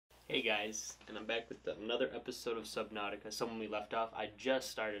Hey guys, and I'm back with another episode of Subnautica. So when we left off, I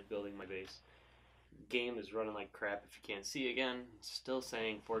just started building my base. Game is running like crap if you can't see again. It's still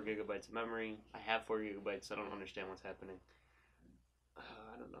saying 4 gigabytes of memory. I have 4 gigabytes, I don't understand what's happening.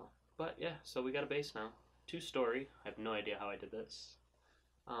 I don't know. But yeah, so we got a base now. 2-story. I have no idea how I did this.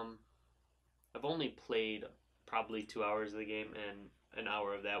 I've only played probably 2 hours of the game, and an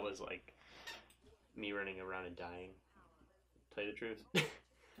hour of that was like me running around and dying. Tell you the truth.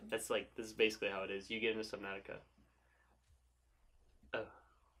 This is basically how it is. You get into Subnautica.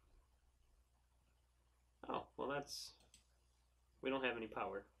 Oh, well we don't have any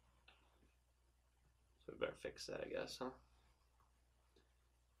power. So we better fix that, I guess, huh?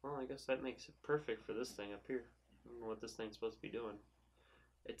 Well, I guess that makes it perfect for this thing up here. I don't know what this thing's supposed to be doing.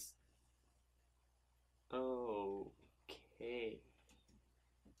 It's... Okay.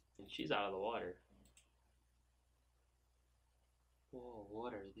 And she's out of the water. Whoa,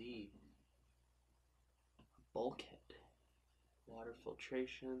 what are these? Bulkhead. Water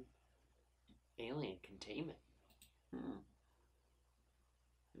filtration. Alien containment.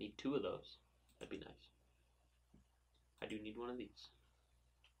 Need 2 of those. That'd be nice. I do need one of these.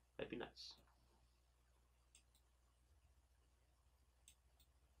 That'd be nice.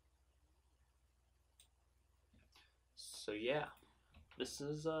 So yeah, this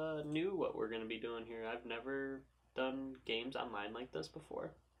is new what we're going to be doing here. I've never done games online like this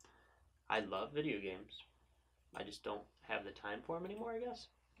before. I love video games. I just don't have the time for them anymore, I guess.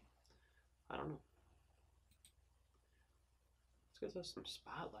 I don't know. Let's get us some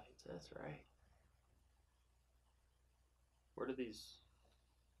spotlights, that's right. Where do these...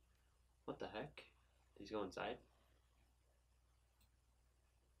 What the heck? These go inside?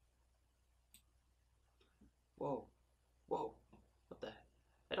 Whoa. Whoa. What the heck?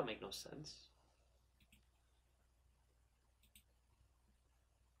 That don't make no sense.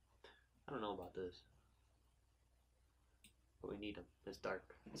 I don't know about this. But we need them. It's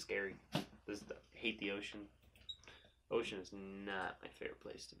dark. It's scary. I hate the ocean. Ocean is not my favorite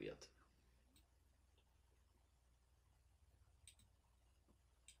place to be up to.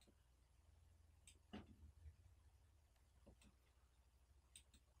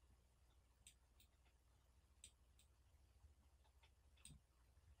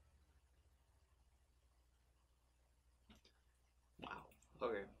 Wow.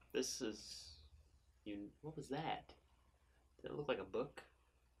 Okay. This is... What was that? Did it look like a book?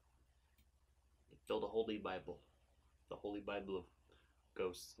 Build a holy Bible. The holy Bible of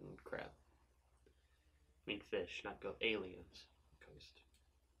ghosts and crap. I mean fish, not aliens. Ghost.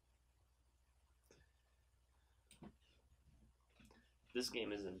 This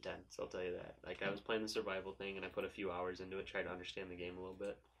game is intense, I'll tell you that. Like, I was playing the survival thing and I put a few hours into it, tried to understand the game a little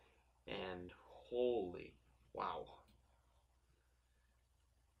bit. And holy, wow.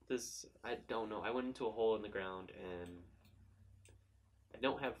 I don't know. I went into a hole in the ground and I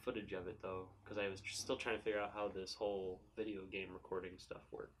don't have footage of it though, because I was still trying to figure out how this whole video game recording stuff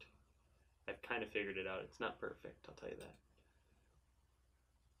worked. I've kind of figured it out. It's not perfect, I'll tell you that.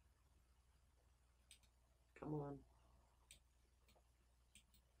 Come on.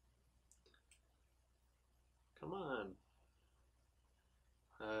 Come on.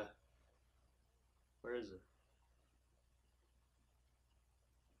 Where is it?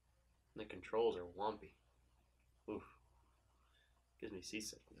 The controls are wumpy. Oof. Gives me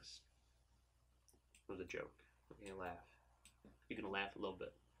seasickness. It was a joke. I'm gonna laugh. You can laugh a little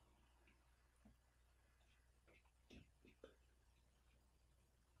bit. You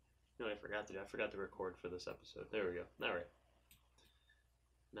know what I forgot to do? I forgot to record for this episode. There we go. Alright.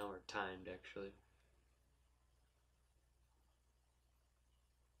 Now we're timed, actually.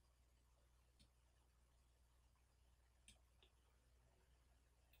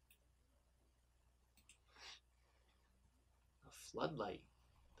 Floodlight.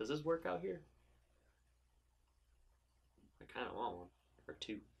 Does this work out here? I kind of want one. Or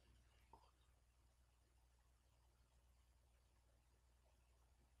 2.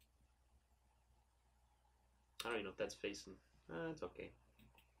 I don't even know if that's facing. It's okay.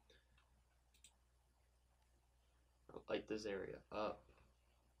 I'll light this area up.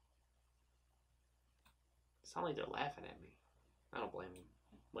 It sounds like they're laughing at me. I don't blame them.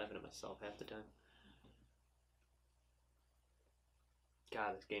 I'm laughing at myself half the time.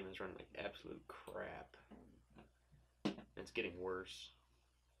 God, this game is running like absolute crap. It's getting worse.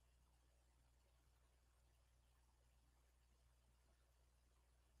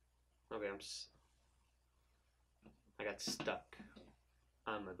 Okay, I got stuck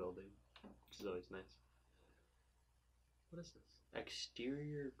on my building, which is always nice. What is this?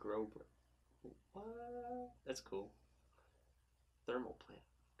 Exterior grow. What? That's cool. Thermal plant.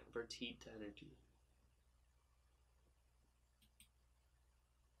 Convert converts heat to energy.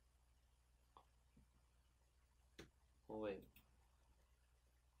 Oh wait.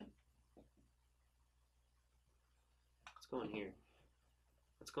 Let's go in here.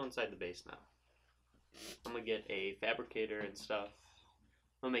 Let's go inside the base now. I'm gonna get a fabricator and stuff.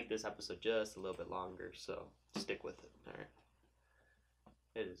 I'm gonna make this episode just a little bit longer, so stick with it. Alright.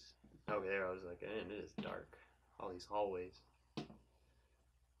 It is. Okay, there I was like, and it is dark. All these hallways.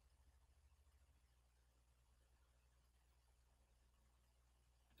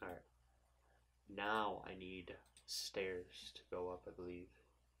 Alright. Now I need stairs to go up, I believe.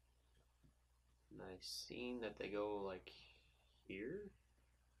 And I seen that they go like here?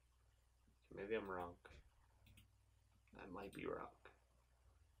 Maybe I'm wrong. I might be wrong.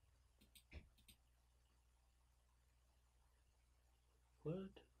 What?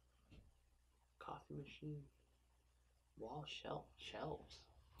 Coffee machine. Wall shelves.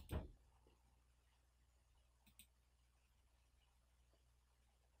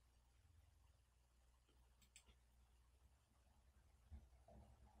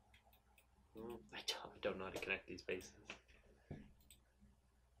 I don't know how to connect these bases. Oh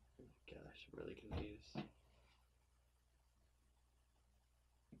my gosh, I'm really confused.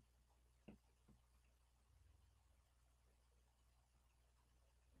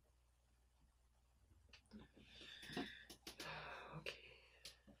 Okay.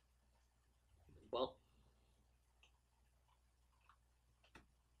 Well,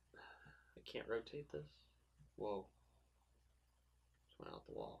 I can't rotate this. Whoa. Just went out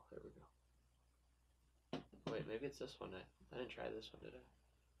the wall. There we go. Wait, maybe it's this one. I didn't try this one, did I?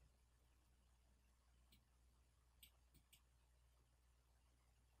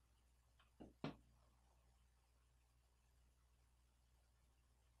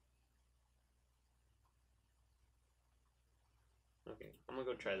 Okay, I'm gonna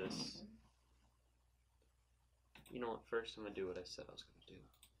go try this. You know what? First, I'm gonna do what I said I was gonna do.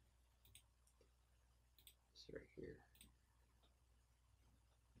 See right here.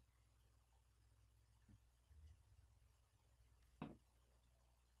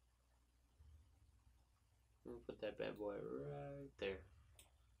 I'm gonna put that bad boy right there.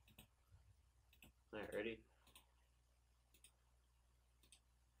 Alright, ready?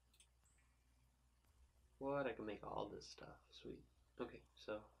 What? I can make all this stuff. Sweet. Okay,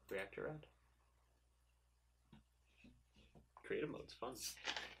 so reactor rod. Creative mode's fun.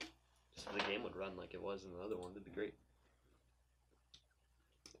 So the game would run like it was in the other one. That'd be great.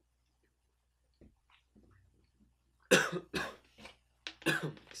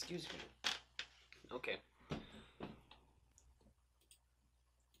 Excuse me. Okay.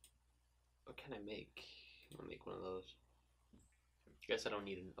 What can I make? I'm gonna make one of those. I guess I don't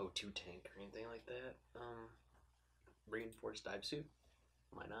need an O2 tank or anything like that. Reinforced dive suit?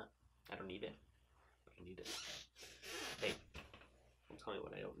 Why not? I don't need it, but I need it. Hey, don't tell me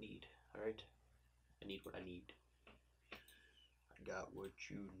what I don't need, alright? I need what I need. I got what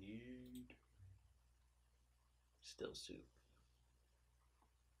you need. Still suit.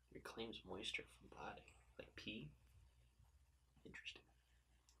 Reclaims moisture from body. Like pee? Interesting.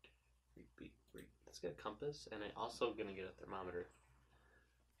 Let's get a compass, and I'm also gonna get a thermometer.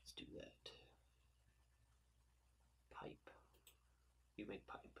 Let's do that. Pipe. You make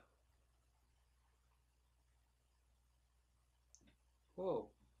pipe. Whoa.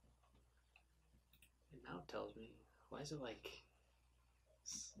 And now it tells me, why is it like,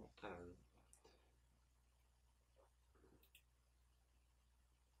 I don't know.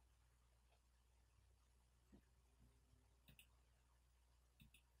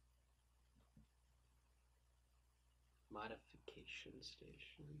 Modification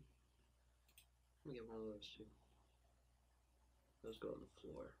station. Let me get one of those too. Those go on the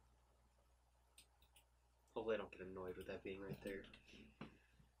floor. Hopefully I don't get annoyed with that being right there.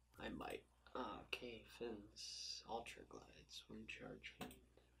 I might. Okay, fins. Ultra glide. Swim charge fin.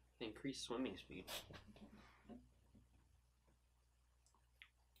 Increase swimming speed.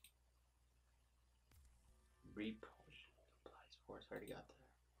 Repulsion. Applies force. I already got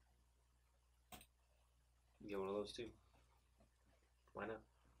that. Get one of those too. Why not?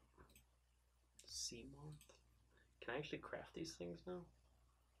 Sea moth. Can I actually craft these things now?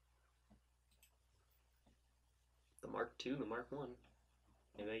 The Mark II, the Mark I.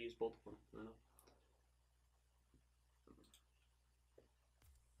 Maybe I use both of them. I don't know.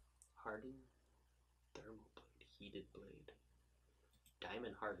 Hardened thermal blade, heated blade.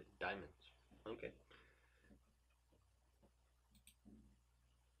 Diamond hardened, diamonds. Okay.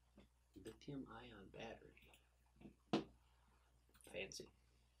 Lithium ion battery. Fancy.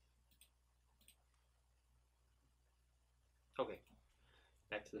 Okay.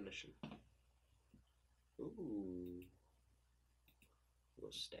 Back to the mission. Ooh.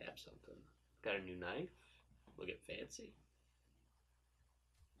 We'll stab something. Got a new knife? Look at fancy.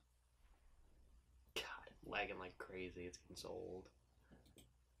 God, lagging like crazy. It's getting so old.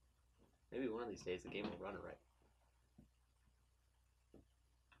 Maybe one of these days the game will run it right.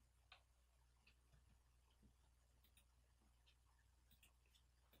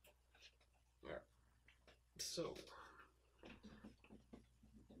 Alright. So.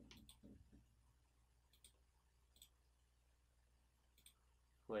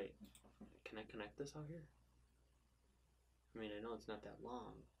 Wait. Can I connect this out here? I mean, I know it's not that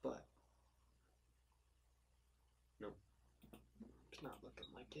long, but. Nope. It's not looking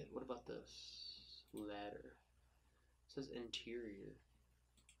like it. What about this ladder? It says interior.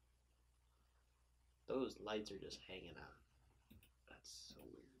 Those lights are just hanging out. That's so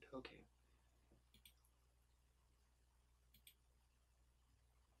weird. Okay.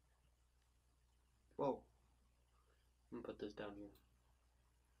 Whoa. I'm gonna put this down here.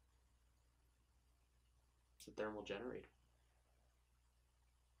 It's a thermal generator.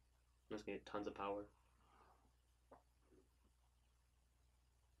 It's gonna get tons of power.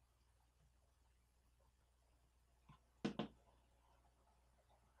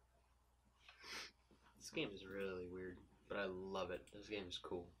 This game is really weird, but I love it. This game is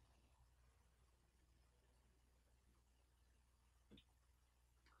cool.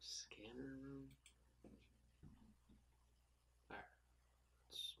 Scanner room. Alright,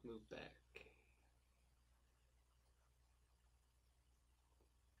 let's move back.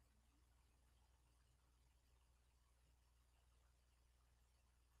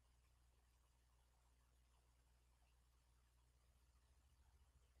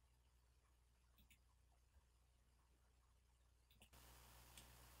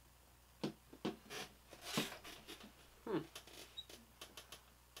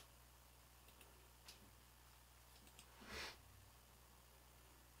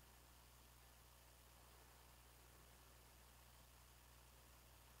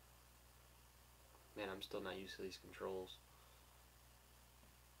 Man, I'm still not used to these controls.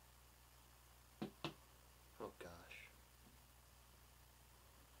 Oh gosh.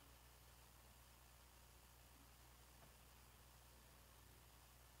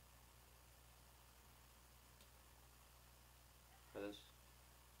 What the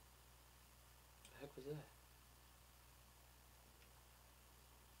heck was that?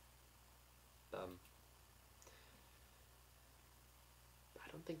 I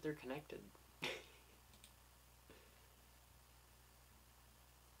don't think they're connected.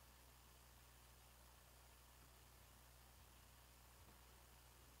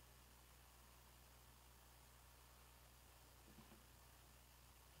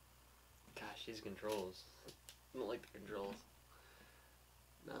 Gosh, these controls. I don't like the controls.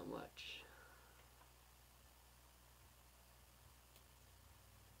 Not much.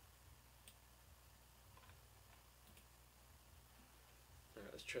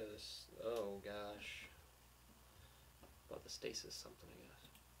 Alright, let's try this. Oh gosh. About the stasis something, I guess.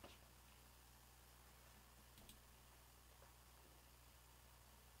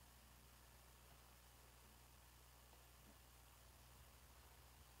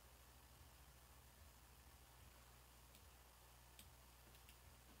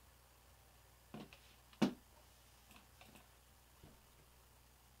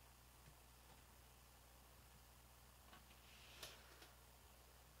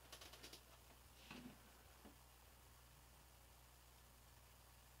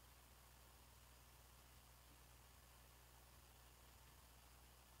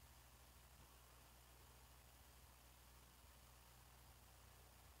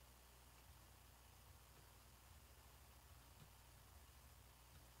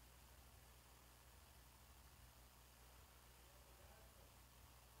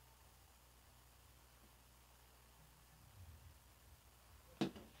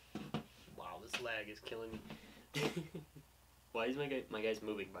 Wow, this lag is killing me. Why is my guy's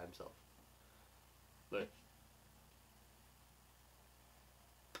moving by himself? Look.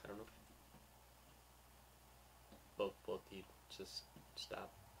 I don't know. Both you just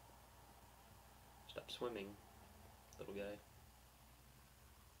stop. Stop swimming, little guy.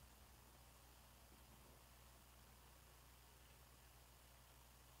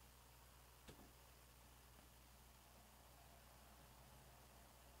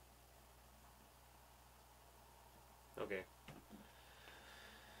 Okay.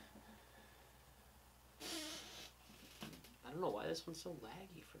 I don't know why this one's so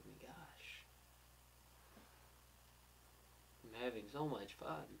laggy for me, gosh. I'm having so much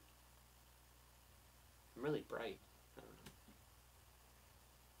fun. I'm really bright. I don't know.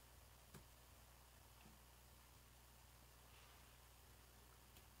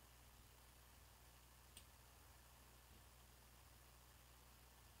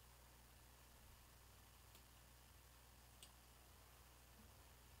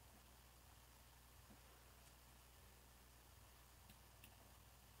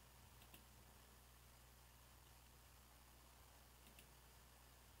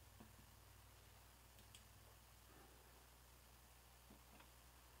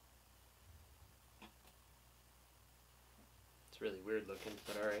 It's really weird looking,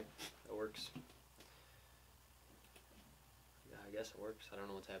 but alright, it works. Yeah, I guess it works. I don't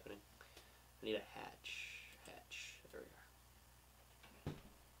know what's happening. I need a hatch. There we are.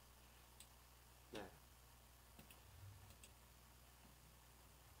 There.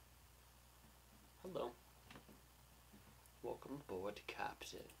 Hello. Welcome aboard,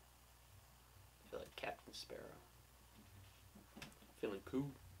 Captain. I feel like Captain Sparrow. Feeling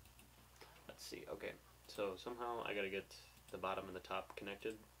cool. Let's see. Okay, so somehow I gotta get the bottom and the top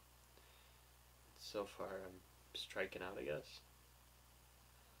connected. So far I'm striking out, I guess.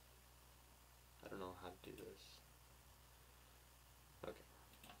 I don't know how to do this. Okay.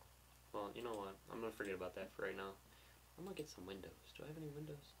 Well, you know what? I'm gonna forget about that for right now. I'm gonna get some windows. Do I have any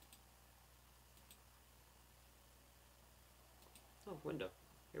windows? Oh, window.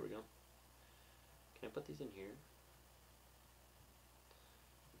 Here we go. Can I put these in here?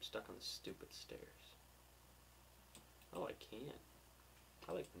 I'm stuck on the stupid stairs. Oh, I can.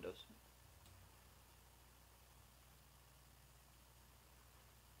 I like windows.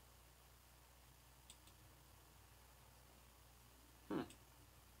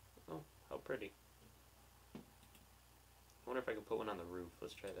 Oh, how pretty. I wonder if I can put one on the roof.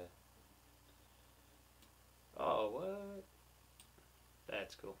 Let's try that. Oh, what?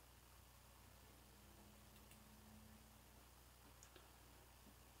 That's cool.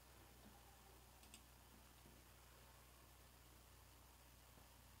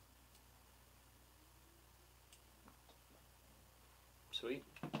 Sweet.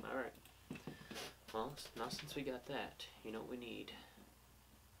 Alright. Well, now since we got that, you know what we need?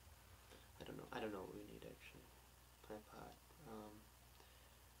 I don't know what we need actually. Plant pot.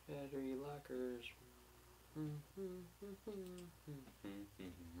 Battery lockers.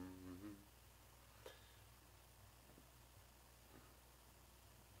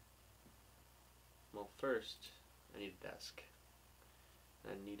 Well, first, I need a desk.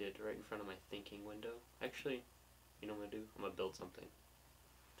 I need it right in front of my thinking window. Actually, you know what I'm gonna do? I'm gonna build something.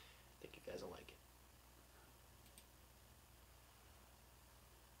 I think you guys will like it.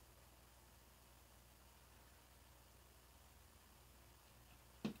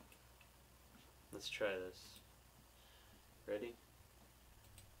 Let's try this. Ready?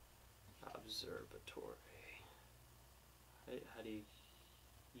 Observatory. How do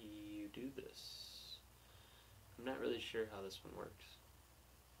you do this? I'm not really sure how this one works.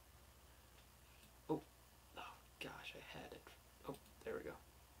 Oh gosh, I had it. Oh, there we go.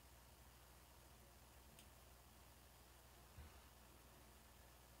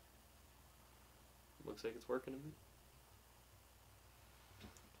 Looks like it's working a bit.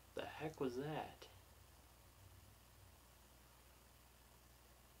 The heck was that?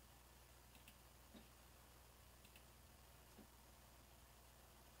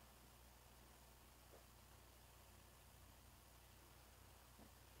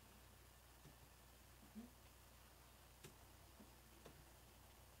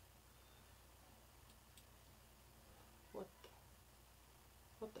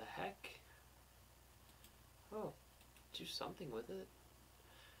 What the heck? Oh, do something with it.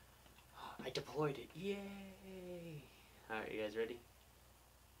 I deployed it. Yay! Alright, you guys ready?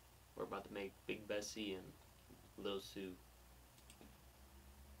 We're about to make Big Bessie and Little Sue.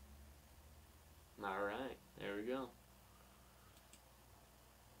 Alright, there we go.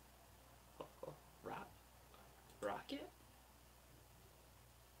 Oh, rocket?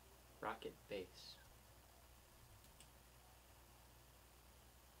 Rocket base.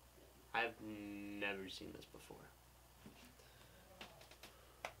 I've never seen this before.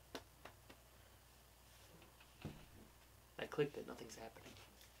 I clicked it, nothing's happening.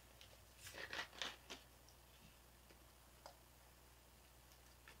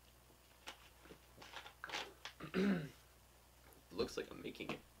 Looks like I'm making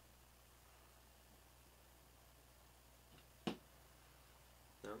it.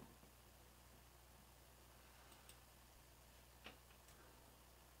 No?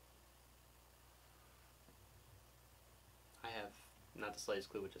 I have not the slightest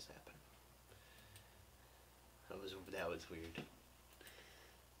clue what just happened. That was weird.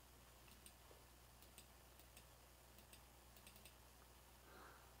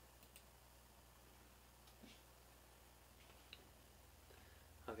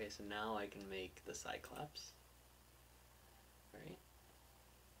 Okay, so now I can make the Cyclops. Right?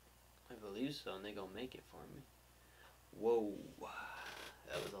 I believe so, and they gonna make it for me. Whoa.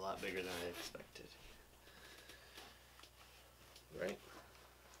 That was a lot bigger than I expected. Right?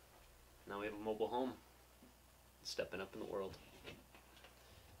 Now we have a mobile home. Stepping up in the world.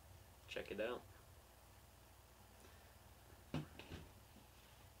 Check it out.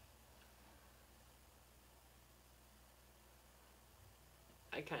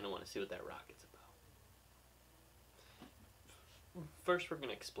 I kind of want to see what that rocket's about. First, we're going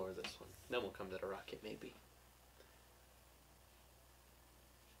to explore this one. Then we'll come to the rocket, maybe.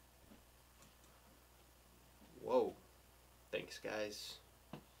 Whoa. Thanks, guys.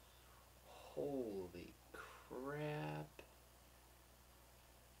 Holy crap.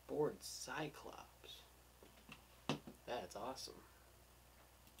 Bored Cyclops. That's awesome.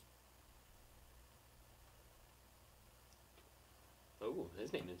 Oh,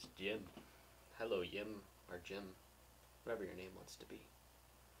 his name is Jim. Hello, Yim, or Jim. Whatever your name wants to be.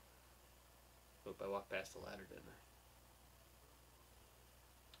 Oop, I walked past the ladder, didn't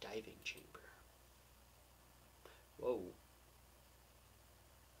I? Diving chamber. Whoa.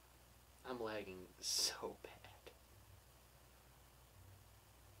 I'm lagging so bad.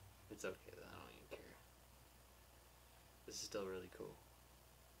 It's okay though, I don't even care. This is still really cool.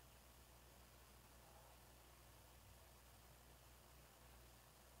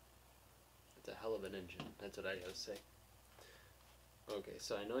 It's a hell of an engine, that's what I gotta say. Okay,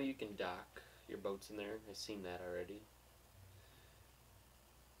 so I know you can dock your boats in there. I've seen that already.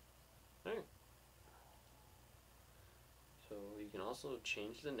 Alright. So you can also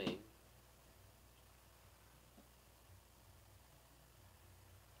change the name.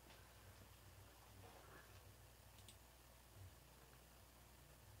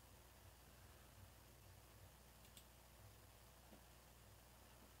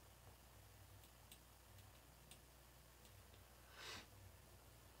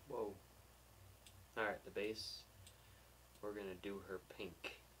 Whoa. Alright, the base. We're gonna do her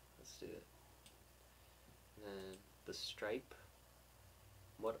pink. Let's do it. And then the stripe.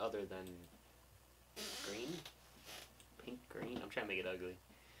 What other than green? Pink, green? I'm trying to make it ugly.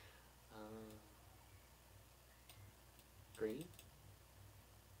 Green?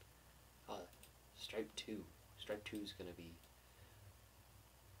 Stripe 2. Stripe 2 is gonna be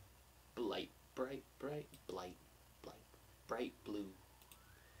bright blue.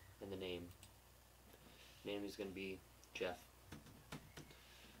 And the name is gonna be Jeff.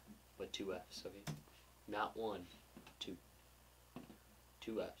 With 2 F's, okay? Not 1, 2.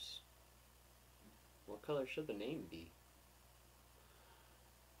 2 F's. What color should the name be?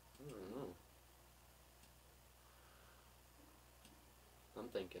 I don't know. I'm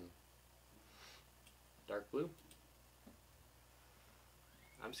thinking dark blue.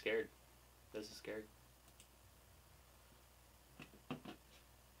 I'm scared. This is scary.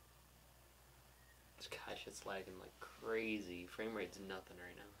 Gosh, it's lagging like crazy. Frame rate's nothing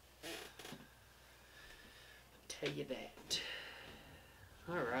right now. I'll tell you that.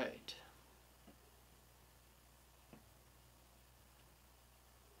 Alright.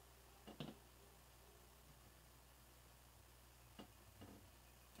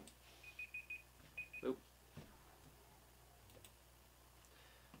 Oop.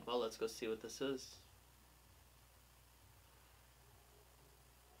 Well, let's go see what this is.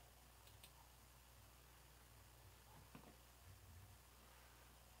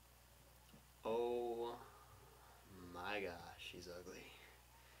 Oh my gosh, she's ugly.